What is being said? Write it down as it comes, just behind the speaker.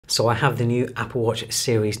So I have the new Apple Watch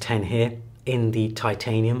Series 10 here in the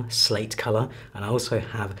titanium slate color, and I also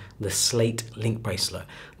have the Slate link bracelet.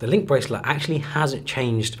 The link bracelet actually hasn't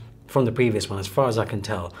changed from the previous one as far as I can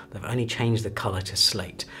tell. They've only changed the color to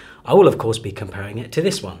slate. I will of course be comparing it to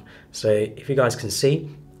this one. So if you guys can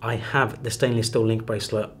see, I have the stainless steel link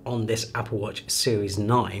bracelet on this Apple Watch Series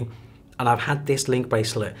 9, and I've had this link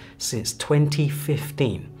bracelet since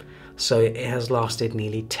 2015. So it has lasted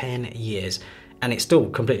nearly 10 years and it's still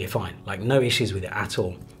completely fine, like no issues with it at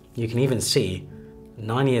all. You can even see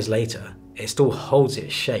 9 years later, it still holds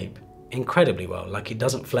its shape incredibly well. Like it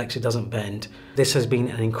doesn't flex, it doesn't bend. This has been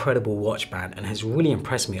an incredible watch band and has really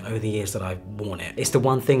impressed me over the years that I've worn it. It's the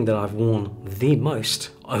one thing that I've worn the most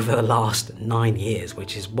over the last 9 years,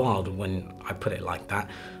 which is wild when I put it like that.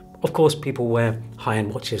 Of course, people wear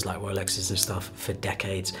high-end watches like Rolexes and stuff for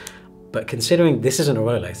decades. But considering this isn't a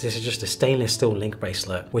Rolex, this is just a stainless steel link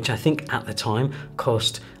bracelet, which I think at the time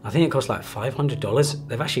cost, I think it cost like $500.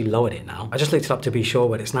 They've actually lowered it now. I just looked it up to be sure,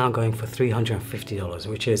 but it's now going for $350,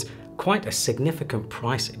 which is quite a significant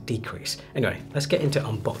price decrease. Anyway, let's get into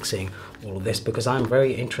unboxing all of this because I'm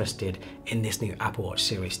very interested in this new Apple Watch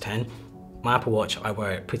Series 10. My Apple Watch, I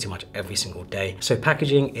wear it pretty much every single day. So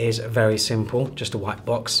packaging is very simple, just a white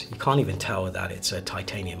box. You can't even tell that it's a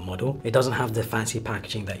titanium model. It doesn't have the fancy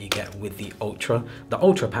packaging that you get with the Ultra. The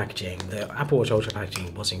Ultra packaging, the Apple Watch Ultra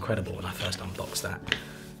packaging was incredible when I first unboxed that.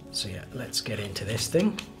 So yeah, let's get into this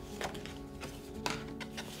thing.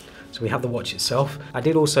 So we have the watch itself. I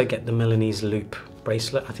did also get the Milanese loop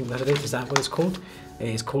bracelet. I think that it is. Is that what it's called? It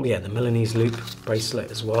is called, yeah, the Milanese loop bracelet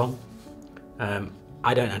as well.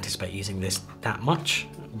 I don't anticipate using this that much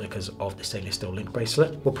because of the stainless steel link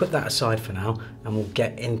bracelet. We'll put that aside for now and we'll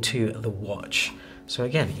get into the watch. So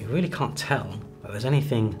again, you really can't tell that there's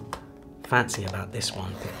anything fancy about this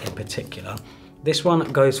one in particular. This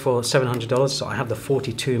one goes for $700, so I have the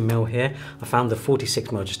 42mm here. I found the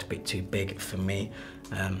 46mm just a bit too big for me.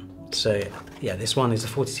 So yeah, this one is the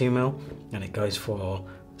 42mm and it goes for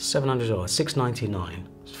 $700, $699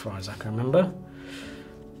 as far as I can remember.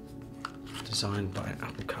 Designed by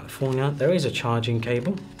Apple California. There is a charging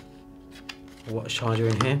cable, a watch charger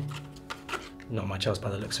in here. Not much else by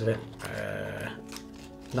the looks of it.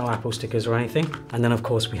 No Apple stickers or anything. And then of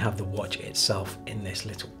course we have the watch itself in this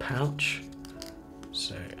little pouch.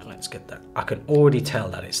 So let's get that. I can already tell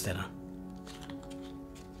that it's thinner.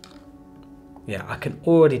 Yeah, I can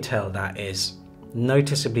already tell that is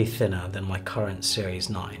noticeably thinner than my current Series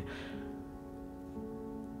 9.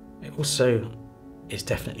 It also is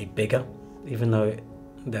definitely bigger. Even though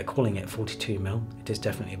they're calling it 42mm, it is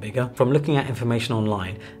definitely bigger. From looking at information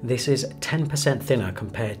online, this is 10% thinner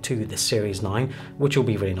compared to the Series 9, which will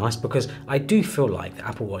be really nice because I do feel like the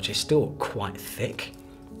Apple Watch is still quite thick.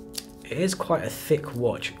 It is quite a thick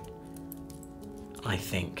watch, I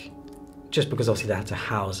think, just because obviously they had to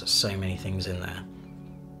house so many things in there.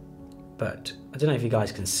 But I don't know if you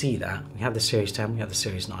guys can see that. We have the Series 10, we have the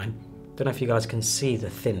Series 9. Don't know if you guys can see the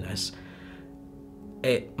thinness.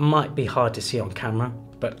 It might be hard to see on camera,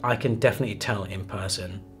 but I can definitely tell in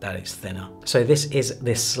person that it's thinner. So this is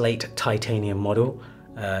this Slate titanium model.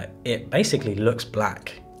 It basically looks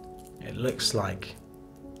black. It looks like,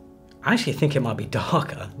 I actually think it might be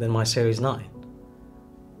darker than my Series 9.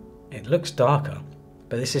 It looks darker,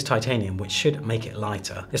 but this is titanium, which should make it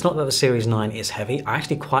lighter. It's not that the Series 9 is heavy. I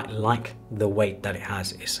actually quite like the weight that it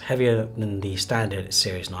has. It's heavier than the standard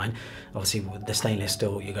Series 9. Obviously with the stainless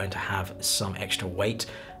steel, you're going to have some extra weight,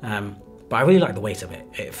 but I really like the weight of it.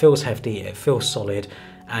 It feels hefty, it feels solid,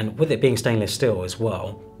 and with it being stainless steel as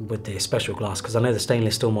well, with the special glass, because I know the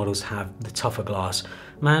stainless steel models have the tougher glass.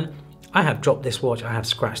 Man, I have dropped this watch, I have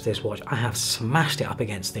scratched this watch, I have smashed it up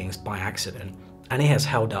against things by accident, and it has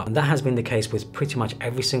held up. And that has been the case with pretty much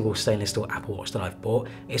every single stainless steel Apple Watch that I've bought.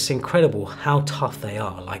 It's incredible how tough they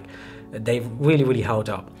are. Like, they've really, really held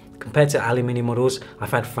up. Compared to aluminium models,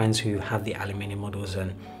 I've had friends who have the aluminium models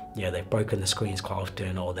and yeah, they've broken the screens quite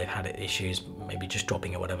often, or they've had issues maybe just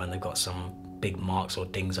dropping it or whatever, and they've got some big marks or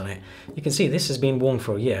dings on it. You can see this has been worn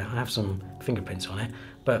for a year. I have some fingerprints on it,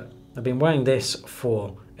 but I've been wearing this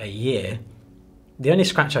for a year. The only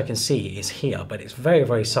scratch I can see is here, but it's very,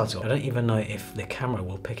 very subtle. I don't even know if the camera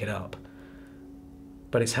will pick it up,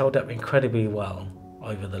 but it's held up incredibly well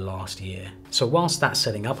over the last year. So whilst that's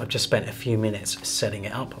setting up, I've just spent a few minutes setting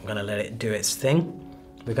it up. I'm gonna let it do its thing.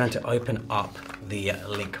 We're going to open up the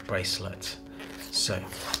link bracelet. So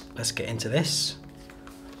let's get into this.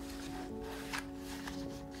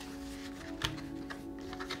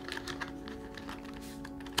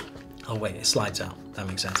 Oh wait, it slides out. That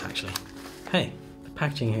makes sense actually. Hey, the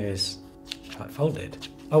packaging here is like folded.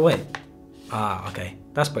 Oh wait, okay,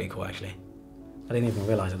 that's pretty cool actually. I didn't even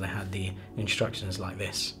realize that they had the instructions like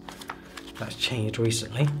this. That's changed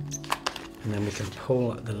recently. And then we can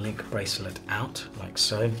pull the link bracelet out like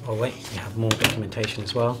so. Oh wait, we have more documentation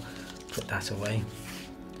as well. Put that away.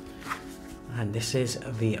 And this is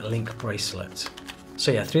the link bracelet.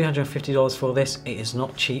 So yeah, $350 for this. It is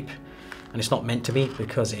not cheap, and it's not meant to be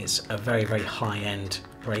because it's a very, very high-end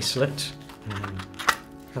bracelet.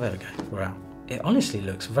 Oh, there we go, we're out. It honestly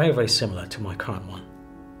looks very, very similar to my current one.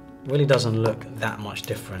 It really doesn't look that much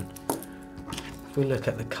different. If we look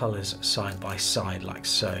at the colors side by side like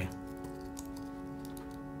so,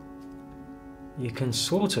 you can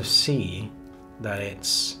sort of see that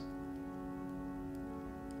it's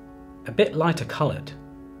a bit lighter colored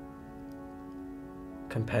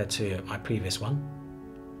compared to my previous one.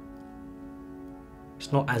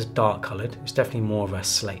 It's not as dark colored, it's definitely more of a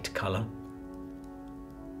slate color.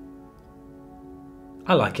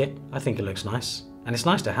 I like it, I think it looks nice. And it's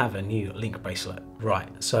nice to have a new link bracelet. Right,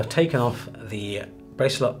 so I've taken off the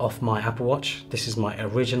bracelet off my Apple Watch. This is my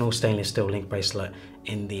original stainless steel link bracelet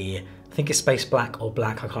in the, I think it's space black or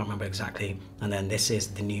black, I can't remember exactly. And then this is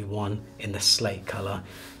the new one in the slate color.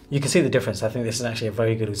 You can see the difference. I think this is actually a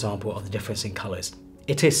very good example of the difference in colors.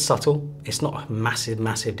 It is subtle. It's not a massive,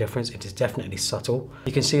 massive difference. It is definitely subtle.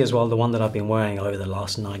 You can see as well the one that I've been wearing over the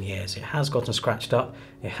last 9 years. It has gotten scratched up.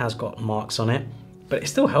 It has got marks on it, but it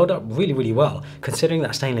still held up really, really well. Considering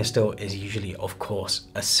that stainless steel is usually, of course,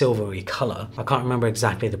 a silvery color. I can't remember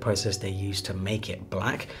exactly the process they used to make it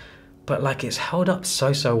black, but like it's held up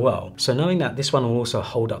so, so well. So knowing that this one will also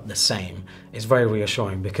hold up the same is very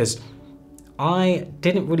reassuring, because I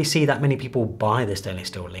didn't really see that many people buy the stainless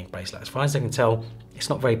steel link bracelet. As far as I can tell, it's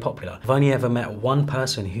not very popular. I've only ever met one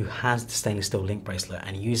person who has the stainless steel link bracelet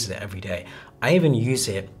and uses it every day. I even use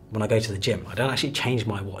it when I go to the gym. I don't actually change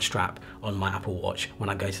my watch strap on my Apple Watch when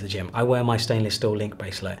I go to the gym. I wear my stainless steel link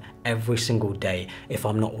bracelet every single day if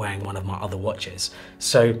I'm not wearing one of my other watches.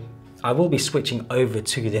 So I will be switching over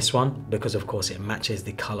to this one because of course it matches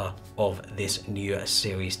the color of this new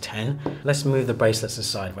Series 10. Let's move the bracelets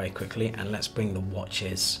aside very quickly and let's bring the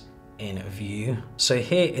watches in view. So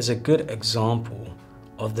here is a good example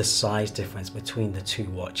of the size difference between the two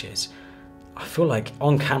watches. I feel like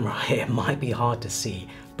on camera it might be hard to see,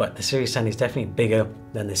 but the Series 10 is definitely bigger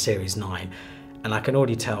than the Series 9. And I can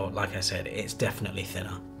already tell, like I said, it's definitely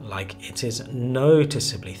thinner. Like it is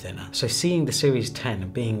noticeably thinner. So seeing the Series 10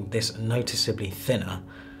 being this noticeably thinner,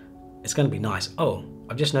 it's going to be nice. Oh,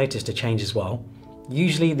 I've just noticed a change as well.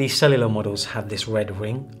 Usually these cellular models have this red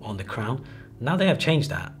ring on the crown. Now they have changed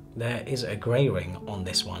that. There is a grey ring on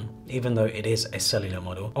this one, even though it is a cellular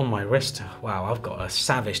model. On my wrist, wow, I've got a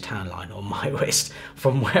savage tan line on my wrist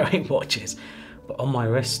from wearing watches. But on my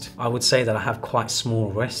wrist, I would say that I have quite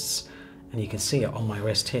small wrists. And you can see it on my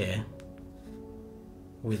wrist here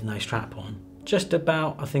with no strap on. Just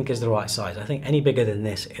about, I think, is the right size. I think any bigger than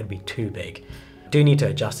this, it'd be too big. Do need to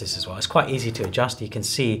adjust this as well. It's quite easy to adjust. You can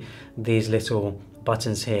see these little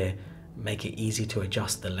buttons here make it easy to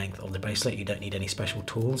adjust the length of the bracelet. You don't need any special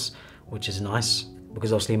tools, which is nice,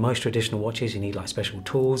 because obviously most traditional watches, you need like special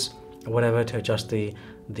tools or whatever to adjust the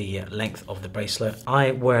length of the bracelet.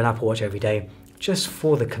 I wear an Apple Watch every day just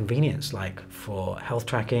for the convenience, like for health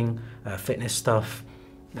tracking, fitness stuff,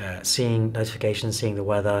 seeing notifications, seeing the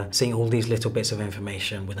weather, seeing all these little bits of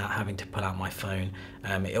information without having to pull out my phone.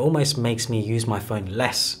 It almost makes me use my phone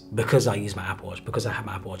less because I use my Apple Watch, because I have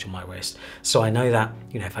my Apple Watch on my wrist. So I know that,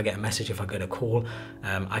 you know, if I get a message, if I get a call,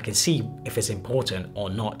 I can see if it's important or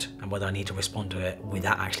not and whether I need to respond to it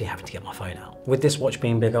without actually having to get my phone out. With this watch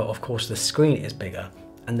being bigger, of course, the screen is bigger.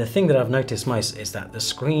 And the thing that I've noticed most is that the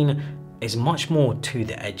screen is much more to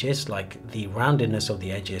the edges, like the roundedness of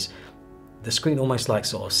the edges. The screen almost like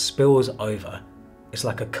sort of spills over. It's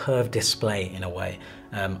like a curved display in a way.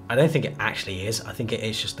 I don't think it actually is. I think it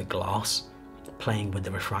is just the glass playing with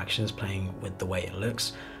the refractions, playing with the way it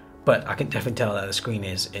looks. But I can definitely tell that the screen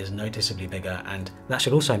is noticeably bigger, and that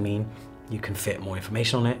should also mean you can fit more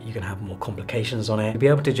information on it, you can have more complications on it, you'll be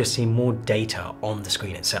able to just see more data on the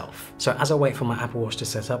screen itself. So as I wait for my Apple Watch to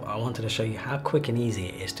set up, I wanted to show you how quick and easy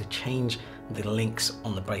it is to change the links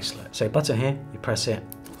on the bracelet. So button here, you press it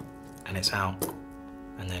and it's out,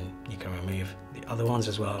 and then you can remove the other ones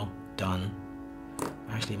as well. Done.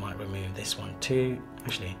 I actually might remove this one too.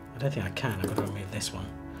 Actually, I don't think I can. I've got to remove this one.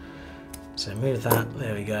 So move that,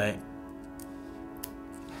 there we go.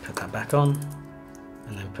 Put that back on,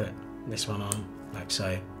 and then put this one on, like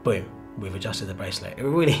so. Boom, we've adjusted the bracelet. It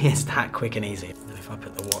really is that quick and easy. And if I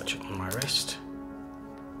put the watch on my wrist,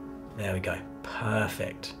 there we go,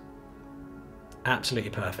 perfect. Absolutely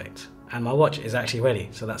perfect. And my watch is actually ready,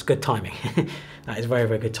 so that's good timing. That is very,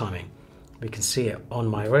 very good timing. We can see it on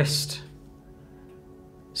my wrist.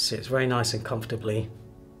 Sits very nice and comfortably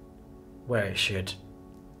where it should.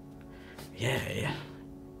 Yeah.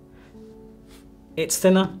 It's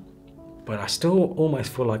thinner, but I still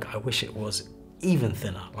almost feel like I wish it was even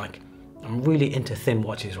thinner. Like, I'm really into thin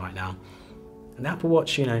watches right now. And the Apple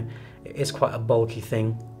Watch, you know, it is quite a bulky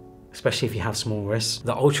thing, especially if you have small wrists.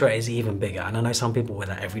 The Ultra is even bigger, and I know some people wear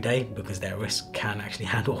that every day because their wrists can actually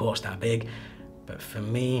handle a watch that big. But for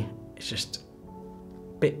me, it's just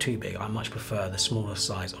a bit too big. I much prefer the smaller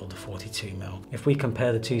size of the 42mm. If we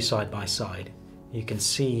compare the two side by side, you can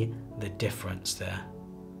see the difference there.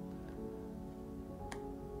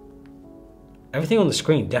 Everything on the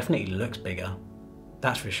screen definitely looks bigger,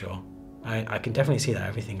 that's for sure. I can definitely see that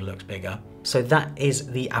everything looks bigger. So that is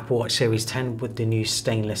the Apple Watch Series 10 with the new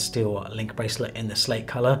stainless steel link bracelet in the slate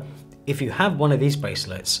color. If you have one of these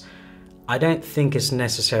bracelets, I don't think it's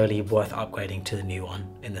necessarily worth upgrading to the new one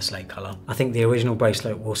in the slate color. I think the original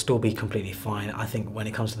bracelet will still be completely fine. I think when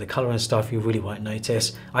it comes to the color and stuff, you really won't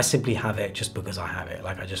notice. I simply have it just because I have it.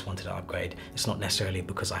 Like, I just wanted to upgrade. It's not necessarily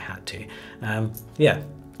because I had to. Yeah,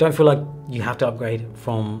 don't feel like you have to upgrade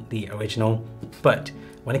from the original. But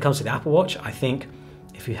when it comes to the Apple Watch, I think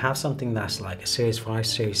if you have something that's like a Series 5,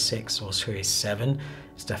 Series 6 or Series 7,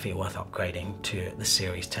 it's definitely worth upgrading to the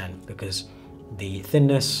Series 10 because the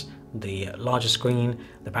thinness, the larger screen,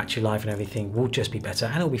 the battery life and everything will just be better,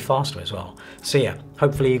 and it'll be faster as well. So yeah,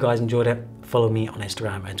 hopefully you guys enjoyed it. Follow me on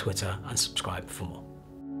Instagram and Twitter and subscribe for more.